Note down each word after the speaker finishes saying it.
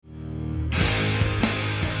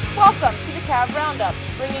Cav Round-Up,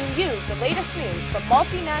 bringing you the latest news from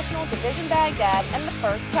Multinational Division Baghdad and the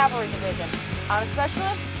 1st Cavalry Division. I'm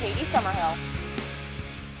Specialist Kathryn Summerhill.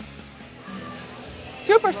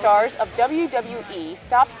 Superstars of WWE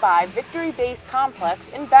stopped by Victory Base Complex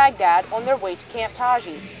in Baghdad on their way to Camp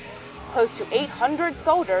Taji. Close to 800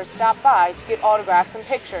 soldiers stopped by to get autographs and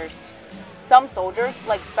pictures. Some soldiers,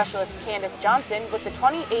 like Specialist Candiss Johnson with the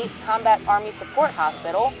 28th Combat Army Support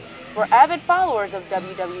Hospital, were avid followers of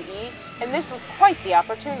WWE, and this was quite the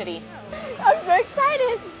opportunity. I'm so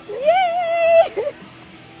excited! Yay!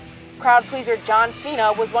 Crowd pleaser John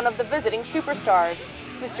Cena was one of the visiting superstars.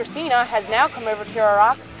 Mr. Cena has now come over to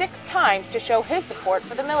Iraq 6 times to show his support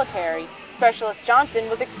for the military. Specialist Johnson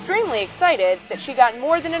was extremely excited that she got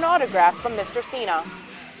more than an autograph from Mr. Cena.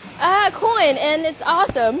 A coin, and it's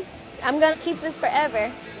awesome. I'm going to keep this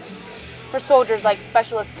forever. For soldiers like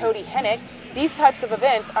Specialist Cody Hennick, these types of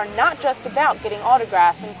events are not just about getting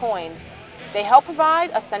autographs and coins. They help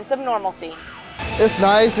provide a sense of normalcy. It's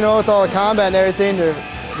nice, you know, with all the combat and everything, to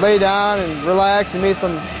lay down and relax and meet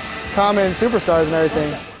some common superstars and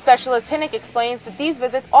everything. Specialist Hennick explains that these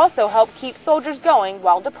visits also help keep soldiers going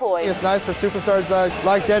while deployed. It's nice for superstars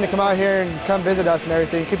like them to come out here and come visit us and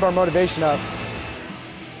everything, keep our motivation up.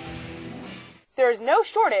 There is no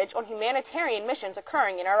shortage on humanitarian missions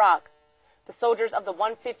occurring in Iraq. The soldiers of the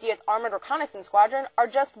 150th Armored Reconnaissance Squadron are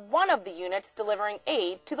just one of the units delivering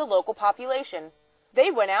aid to the local population. They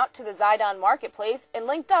went out to the Zidane marketplace and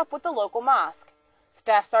linked up with the local mosque.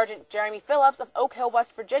 Staff Sgt. Jeremy Phillips of Oak Hill,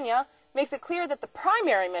 West Virginia, makes it clear that the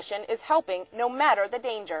primary mission is helping no matter the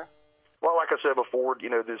danger. Well, like I said before, you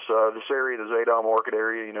know, this area, the Zidane market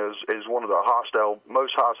area, you know, is one of the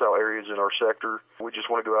most hostile areas in our sector. We just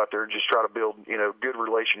want to go out there and just try to build, you know, good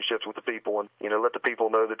relationships with the people and, you know, let the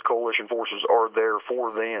people know that the coalition forces are there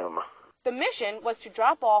for them. The mission was to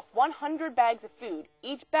drop off 100 bags of food,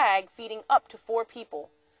 each bag feeding up to 4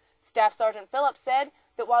 people. Staff Sgt. Phillips said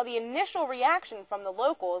that while the initial reaction from the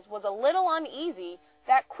locals was a little uneasy,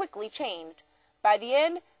 that quickly changed. By the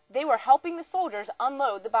end, they were helping the soldiers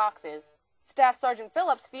unload the boxes. Staff Sgt.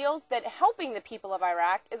 Phillips feels that helping the people of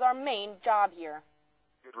Iraq is our main job here.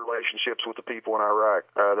 Good relationships with the people in Iraq,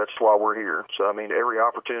 that's why we're here. So, I mean, every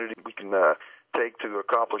opportunity we can take to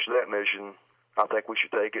accomplish that mission, I think we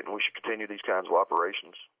should take it and we should continue these kinds of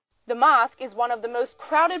operations. The mosque is one of the most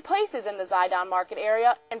crowded places in the Zidane market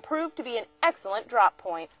area and proved to be an excellent drop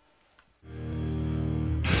point.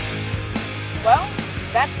 Well,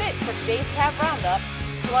 that's it for today's Cav Roundup.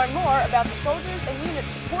 To learn more about the soldiers and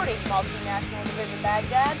units supporting Multinational Division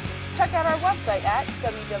Baghdad, check out our website at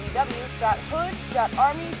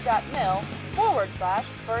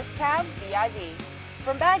www.hood.army.mil/1stCavDiv.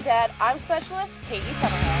 From Baghdad, I'm Specialist Kathryn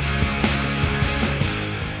Summerhill.